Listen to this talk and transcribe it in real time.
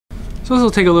So this will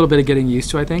take a little bit of getting used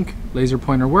to, I think. Laser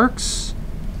pointer works.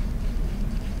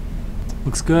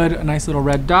 Looks good, a nice little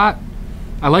red dot.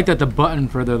 I like that the button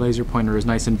for the laser pointer is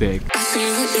nice and big.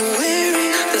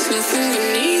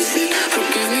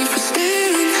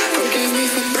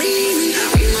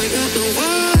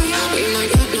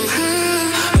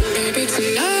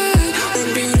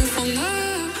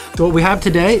 So what we have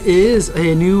today is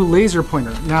a new laser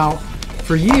pointer. Now,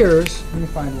 for years, let me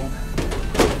find one.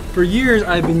 For years,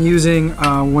 I've been using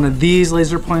one of these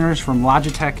laser pointers from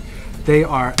Logitech. They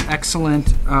are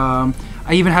excellent. I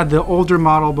even had the older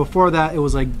model before that. It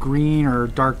was like green or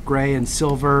dark gray and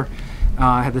silver.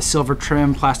 I had the silver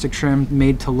trim, plastic trim,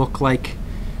 made to look like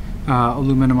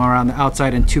aluminum around the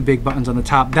outside and 2 big buttons on the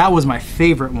top. That was my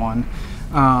favorite one.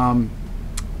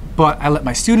 But I let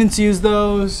my students use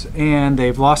those, and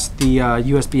they've lost the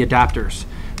USB adapters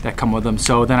that come with them.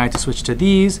 So then I had to switch to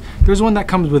these. There's one that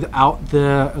comes without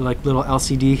the like little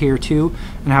LCD here too,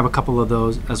 and I have a couple of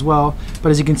those as well. But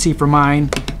as you can see for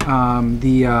mine,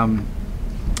 the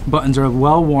buttons are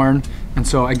well worn, and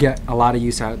so I get a lot of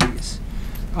use out of these.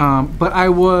 But I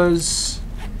was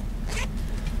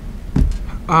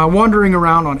wandering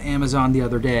around on Amazon the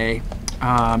other day,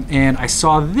 and I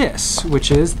saw this, which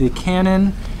is the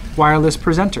Canon wireless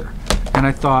presenter, and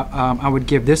I thought I would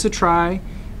give this a try.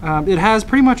 It has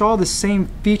pretty much all the same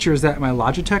features that my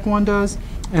Logitech one does,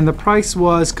 and the price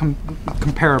was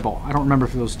comparable. I don't remember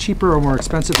if it was cheaper or more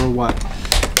expensive or what.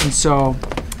 And so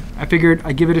I figured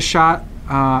I'd give it a shot.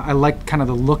 I like kind of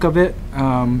the look of it,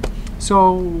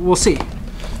 so we'll see.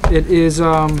 It is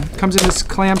comes in this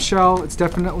clamshell. It's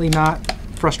definitely not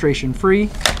frustration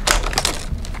free,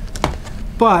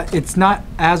 but it's not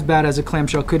as bad as a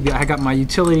clamshell could be. I got my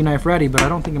utility knife ready, but I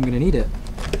don't think I'm gonna need it.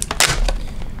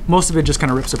 Most of it just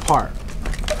kind of rips apart.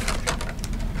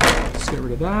 Let's get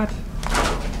rid of that.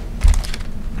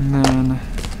 And then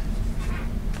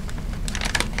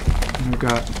we've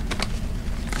got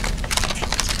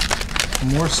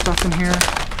more stuff in here.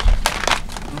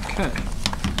 Okay.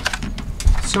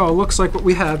 So it looks like what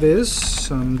we have is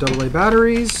some AA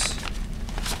batteries,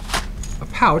 a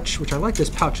pouch, which I like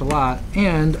this pouch a lot,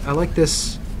 and I like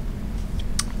this.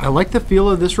 I like the feel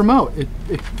of this remote.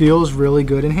 It feels really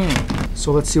good in hand.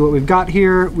 So let's see what we've got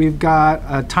here. We've got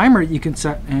a timer you can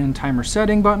set and timer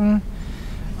setting button.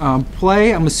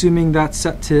 Play, I'm assuming that's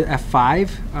set to F5.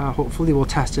 Hopefully we'll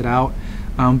test it out.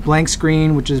 Blank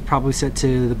screen, which is probably set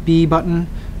to the B button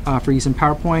for use in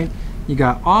PowerPoint. You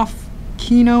got off,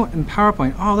 Keynote, and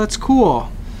PowerPoint. Oh, that's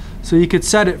cool. So you could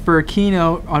set it for a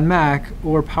Keynote on Mac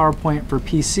or PowerPoint for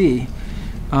PC.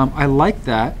 I like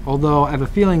that, although I have a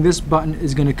feeling this button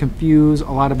is going to confuse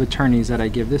a lot of attorneys that I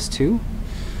give this to.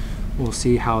 We'll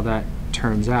see how that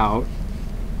turns out.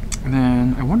 And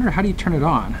then I wonder, how do you turn it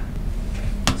on?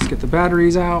 Let's get the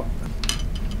batteries out.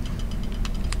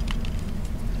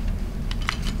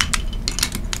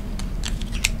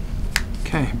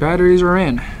 Okay, batteries are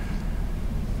in.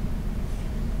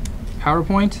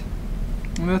 PowerPoint,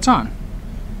 and that's on.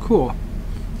 Cool.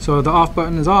 So the off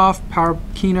button is off,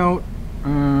 Keynote,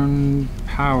 and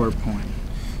PowerPoint.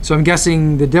 So I'm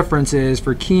guessing the difference is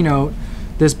for Keynote,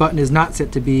 this button is not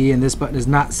set to B and this button is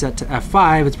not set to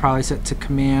F5. It's probably set to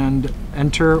Command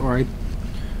Enter, or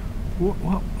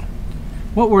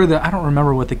what were the, I don't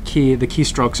remember what the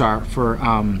keystrokes are for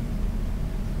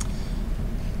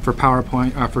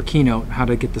PowerPoint, for Keynote, how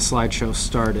to get the slideshow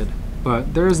started.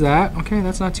 But there's that. Okay,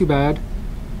 that's not too bad.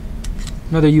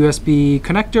 Another USB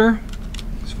connector.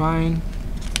 It's fine.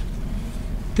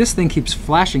 This thing keeps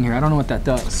flashing here. I don't know what that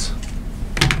does.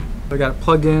 I got it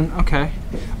plugged in. Okay.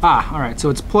 All right. So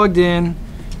it's plugged in.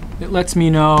 It lets me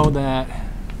know that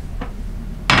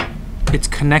it's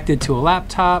connected to a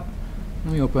laptop.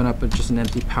 Let me open up just an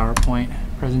empty PowerPoint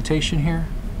presentation here,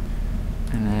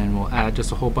 and then we'll add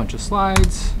just a whole bunch of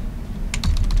slides.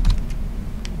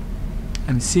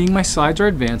 I'm seeing my slides are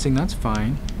advancing. That's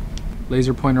fine.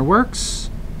 Laser pointer works.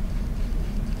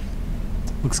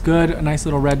 Looks good. A nice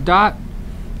little red dot.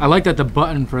 I like that the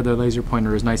button for the laser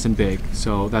pointer is nice and big.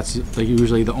 So that's like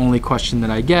usually the only question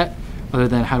that I get, other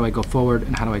than how do I go forward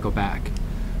and how do I go back.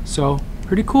 So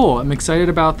pretty cool. I'm excited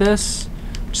about this.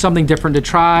 Something different to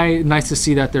try. Nice to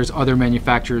see that there's other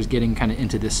manufacturers getting kind of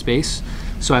into this space.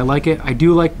 So I like it. I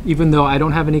do like, even though I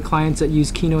don't have any clients that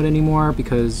use Keynote anymore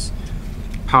because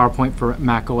PowerPoint for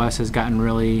Mac OS has gotten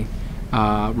really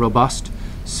robust.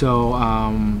 So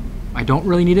I don't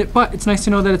really need it, but it's nice to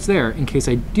know that it's there in case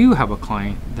I do have a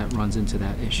client that runs into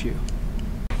that issue.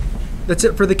 That's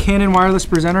it for the Canon wireless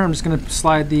presenter. I'm just gonna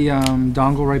slide the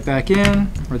dongle right back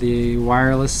in, or the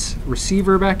wireless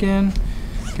receiver back in,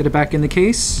 get it back in the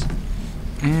case,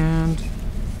 and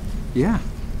yeah,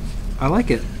 I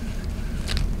like it.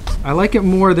 I like it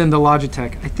more than the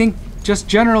Logitech. I think just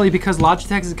generally because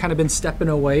Logitech has kind of been stepping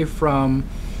away from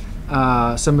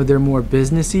some of their more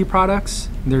businessy products.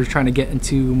 They're trying to get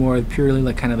into more purely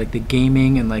like kind of like the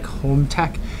gaming and like home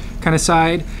tech kind of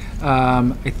side.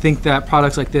 I think that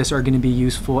products like this are going to be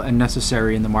useful and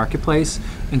necessary in the marketplace,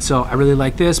 and so I really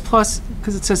like this. Plus,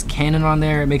 because it says Canon on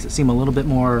there, it makes it seem a little bit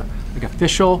more like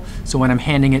official. So when I'm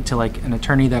handing it to like an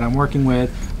attorney that I'm working with,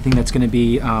 I think that's going to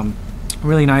be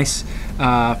really nice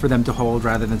for them to hold,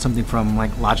 rather than something from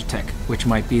like Logitech, which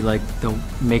might be like the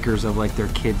makers of like their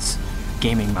kids'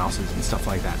 gaming mouses and stuff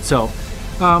like that. So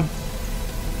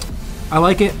I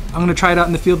like it. I'm going to try it out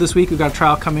in the field this week. We've got a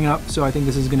trial coming up, so I think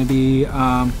this is going to be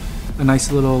a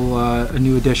nice little a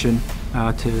new addition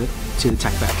to the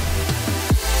tech bag.